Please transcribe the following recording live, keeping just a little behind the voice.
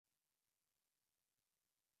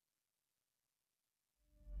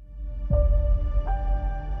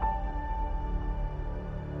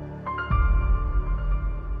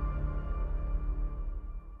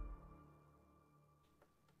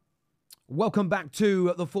Welcome back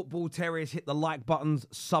to the Football Terrace. Hit the like buttons,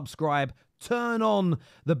 subscribe, turn on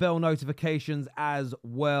the bell notifications as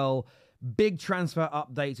well. Big transfer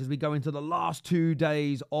updates as we go into the last 2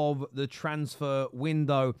 days of the transfer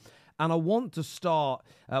window. And I want to start,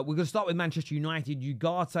 we're going to start with Manchester United.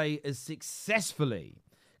 Ugarte has successfully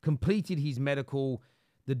completed his medical.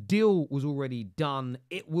 The deal was already done.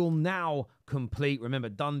 It will now complete. Remember,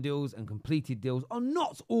 done deals and completed deals are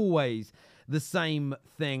not always the same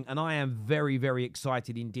thing. And I am very, very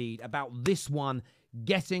excited indeed about this one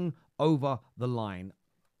getting over the line.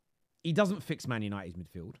 He doesn't fix Man United's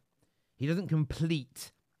midfield. He doesn't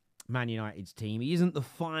complete Man United's team. He isn't the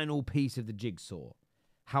final piece of the jigsaw.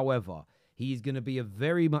 However, he is going to be a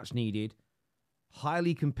very much needed,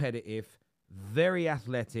 highly competitive, very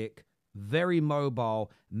athletic, very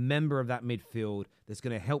mobile member of that midfield that's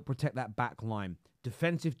going to help protect that back line.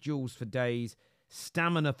 Defensive duels for days,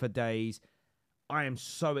 stamina for days. I am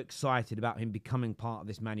so excited about him becoming part of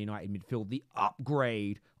this Man United midfield. The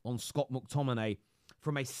upgrade on Scott McTominay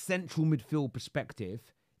from a central midfield perspective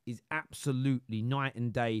is absolutely night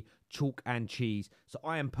and day, chalk and cheese. So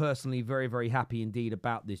I am personally very, very happy indeed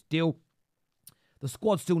about this deal. The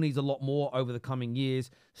squad still needs a lot more over the coming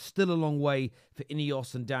years. Still a long way for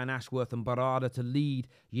Ineos and Dan Ashworth and Barada to lead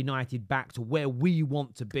United back to where we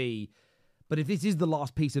want to be. But if this is the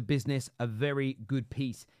last piece of business, a very good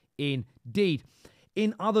piece indeed.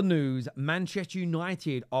 In other news, Manchester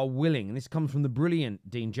United are willing, and this comes from the brilliant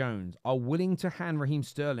Dean Jones, are willing to hand Raheem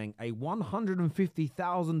Sterling a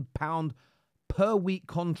 £150,000 per week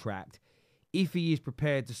contract if he is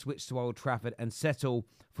prepared to switch to Old Trafford and settle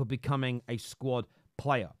for becoming a squad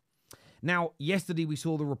player. Now, yesterday we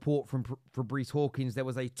saw the report from Fabrice Hawkins. There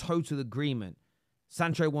was a total agreement.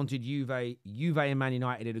 Sancho wanted Juve and Man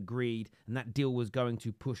United had agreed, and that deal was going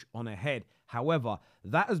to push on ahead. However,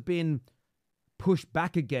 that has been pushed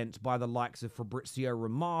back against by the likes of Fabrizio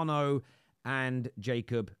Romano and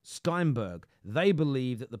Jacob Steinberg. They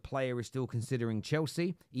believe that the player is still considering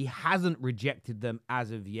Chelsea. He hasn't rejected them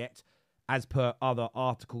as of yet, as per other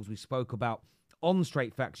articles we spoke about on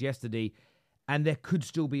Straight Facts yesterday, and there could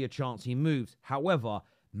still be a chance he moves. However,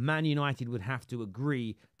 Man United would have to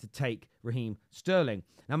agree to take Raheem Sterling.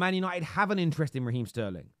 Now, Man United have an interest in Raheem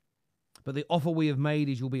Sterling, but the offer we have made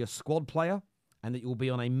is you'll be a squad player and that you'll be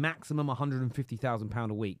on a maximum £150,000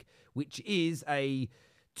 a week, which is a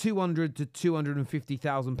 £200,000 to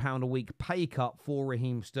 £250,000 a week pay cut for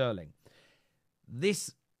Raheem Sterling.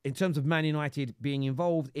 This, in terms of Man United being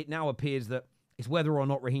involved, it now appears that it's whether or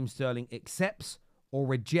not Raheem Sterling accepts or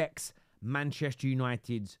rejects Manchester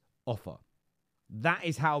United's offer. That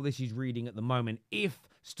is how this is reading at the moment. If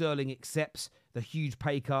Sterling accepts the huge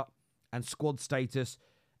pay cut and squad status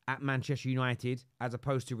at Manchester United, as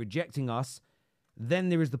opposed to rejecting us, then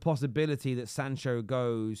there is the possibility that Sancho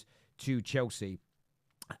goes to Chelsea,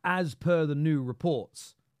 as per the new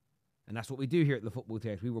reports. And that's what we do here at the Football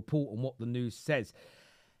Terrace. We report on what the news says.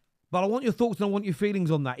 But I want your thoughts and I want your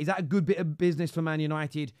feelings on that. Is that a good bit of business for Man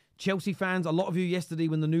United? Chelsea fans, a lot of you yesterday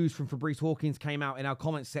when the news from Fabrice Hawkins came out in our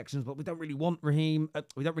comments sections, but we don't really want Raheem.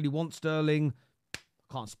 We don't really want Sterling.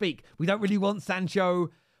 I can't speak. We don't really want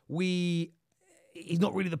Sancho. He's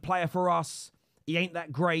not really the player for us. He ain't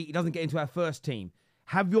that great. He doesn't get into our first team.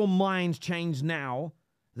 Have your minds changed now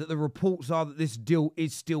that the reports are that this deal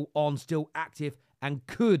is still on, still active, and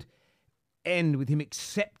could end with him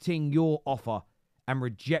accepting your offer and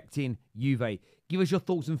rejecting Juve? Give us your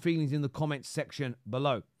thoughts and feelings in the comments section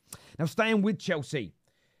below. Now, staying with Chelsea,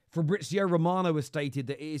 Fabrizio Romano has stated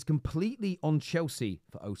that it is completely on Chelsea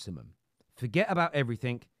for Osimhen. Forget about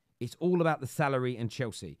everything. It's all about the salary and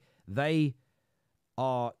Chelsea. They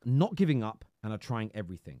are not giving up and are trying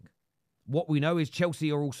everything. What we know is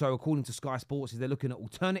Chelsea are also, according to Sky Sports, is they're looking at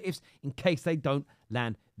alternatives in case they don't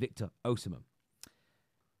land Victor Osimhen.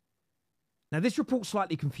 Now, this report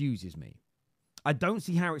slightly confuses me. I don't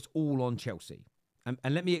see how it's all on Chelsea. And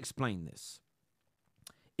let me explain this.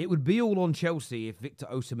 It would be all on Chelsea if Victor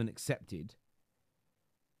Osimhen accepted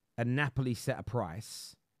and Napoli set a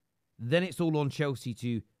price. Then it's all on Chelsea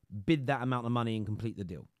to bid that amount of money and complete the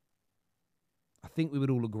deal. I think we would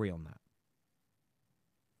all agree on that.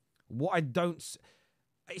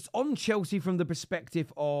 It's on Chelsea from the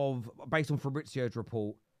perspective of, based on Fabrizio's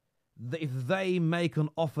report, that if they make an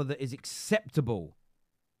offer that is acceptable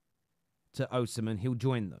to Osimhen, he'll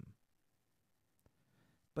join them.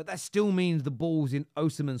 But that still means the ball's in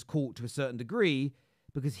Osimhen's court to a certain degree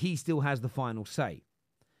because he still has the final say.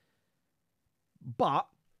 But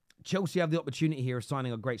Chelsea have the opportunity here of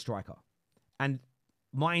signing a great striker. And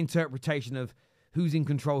my interpretation of who's in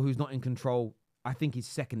control, who's not in control, I think is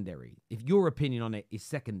secondary. If your opinion on it is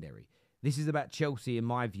secondary, This is about Chelsea, in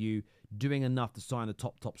my view, doing enough to sign a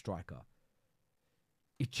top striker.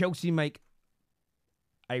 If Chelsea make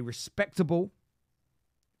a respectable,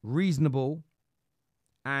 reasonable,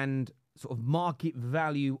 and sort of market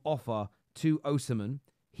value offer to Osimhen,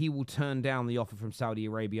 he will turn down the offer from Saudi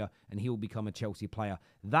Arabia and he will become a Chelsea player.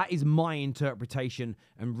 That is my interpretation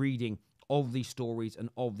and reading of these stories and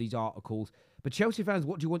of these articles. But Chelsea fans,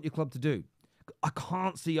 what do you want your club to do? I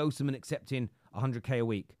can't see Osimhen accepting 100k a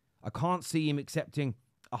week. I can't see him accepting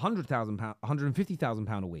 £100,000,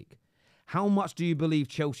 £150,000 a week. How much do you believe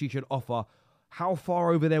Chelsea should offer? How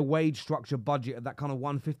far over their wage structure budget of that kind of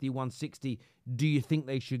 150, 160 do you think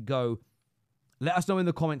they should go? Let us know in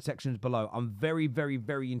the comment sections below. I'm very, very,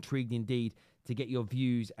 very intrigued indeed to get your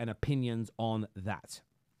views and opinions on that.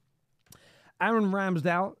 Aaron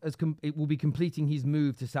Ramsdale will be completing his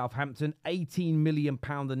move to Southampton. £18 million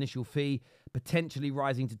initial fee, potentially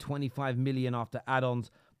rising to £25 million after add-ons,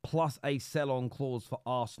 plus a sell-on clause for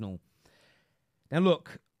Arsenal. Now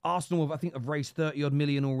look, Arsenal, I think, have raised 30-odd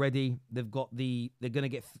million already. They're going to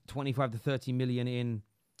get 25 to 30 million in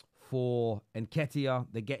for Nketiah.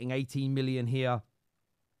 They're getting 18 million here.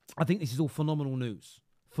 I think this is all phenomenal news.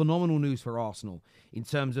 Phenomenal news for Arsenal in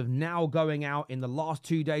terms of now going out in the last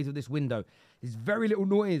 2 days of this window. There's very little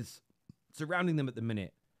noise surrounding them at the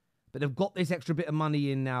minute, but they've got this extra bit of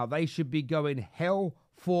money in now. They should be going hell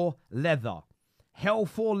for leather. Hell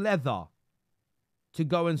for leather to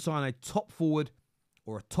go and sign a top forward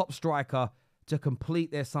or a top striker to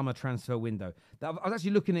complete their summer transfer window. I was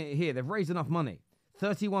actually looking at it here. They've raised enough money.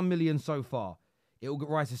 31 million so far. It will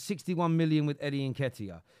rise to 61 million with Eddie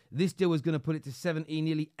Nketiah. This deal is going to put it to 70,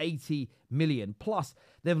 nearly 80 million. Plus,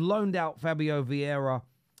 they've loaned out Fabio Vieira,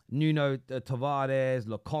 Nuno Tavares,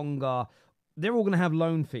 Lokonga. They're all going to have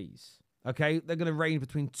loan fees. Okay, they're going to range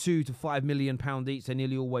between £2 to £5 million each. They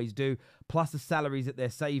nearly always do. Plus the salaries that they're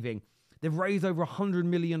saving. They've raised over £100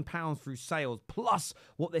 million through sales, plus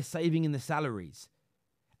what they're saving in the salaries.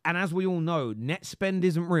 And as we all know, net spend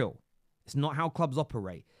isn't real. It's not how clubs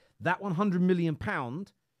operate. That £100 million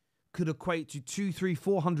could equate to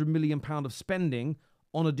 £400 million of spending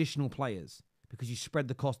on additional players because you spread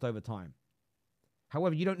the cost over time.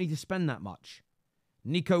 However, you don't need to spend that much.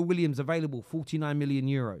 Nico Williams available, €49 million.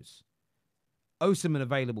 Osimhen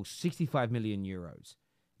available, €65 million.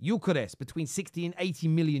 Gyökeres between 60 and 80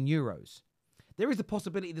 million euros. There is a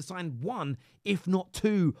possibility to sign one, if not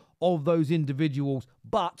two, of those individuals.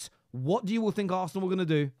 But what do you all think Arsenal are going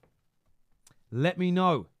to do? Let me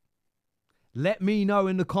know. Let me know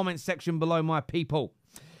in the comments section below, my people.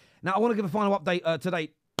 Now, I want to give a final update today.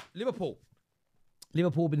 Liverpool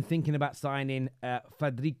have been thinking about signing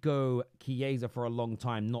Federico Chiesa for a long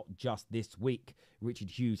time, not just this week. Richard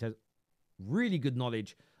Hughes has really good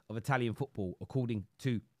knowledge of Italian football, according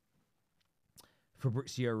to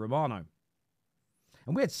Fabrizio Romano.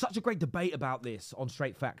 And we had such a great debate about this on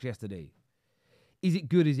Straight Facts yesterday. Is it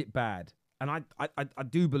good? Is it bad? And I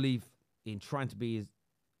do believe in trying to be as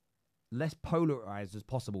less polarized as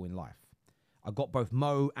possible in life. I got both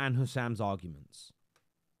Mo and Hussam's arguments.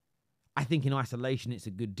 I think in isolation it's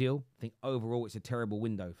a good deal. I think overall it's a terrible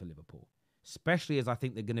window for Liverpool, especially as I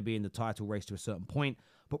think they're going to be in the title race to a certain point,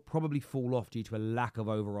 but probably fall off due to a lack of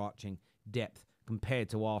overarching depth compared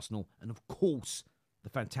to Arsenal and, of course, the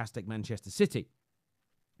fantastic Manchester City.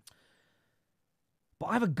 But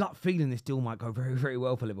I have a gut feeling this deal might go very, very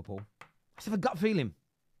well for Liverpool. I just have a gut feeling.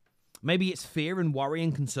 Maybe it's fear and worry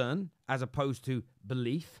and concern as opposed to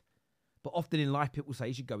belief. But often in life, people say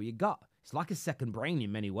you should go with your gut. It's like a second brain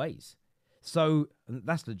in many ways. So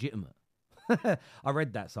that's legitimate. I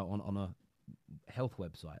read that on a health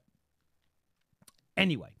website.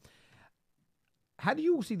 Anyway, how do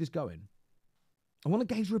you all see this going? I want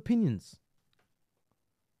to gauge your opinions.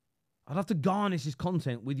 I'd love to garnish this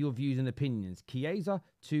content with your views and opinions. Chiesa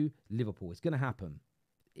to Liverpool. It's going to happen.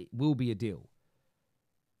 It will be a deal.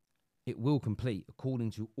 It will complete according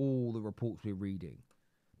to all the reports we're reading.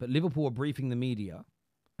 But Liverpool are briefing the media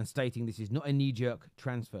and stating this is not a knee-jerk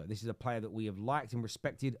transfer. This is a player that we have liked and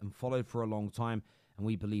respected and followed for a long time. And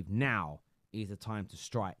we believe now is the time to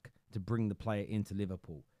strike, to bring the player into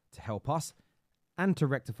Liverpool, to help us and to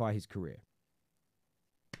rectify his career.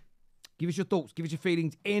 Give us your thoughts. Give us your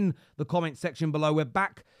feelings in the comment section below. We're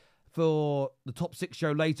back for the Top 6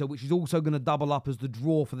 show later, which is also going to double up as the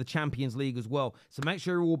draw for the Champions League as well. So make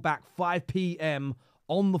sure you're all back 5 p.m.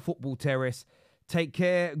 on the Football Terrace. Take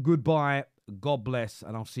care. Goodbye. God bless.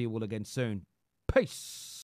 And I'll see you all again soon. Peace.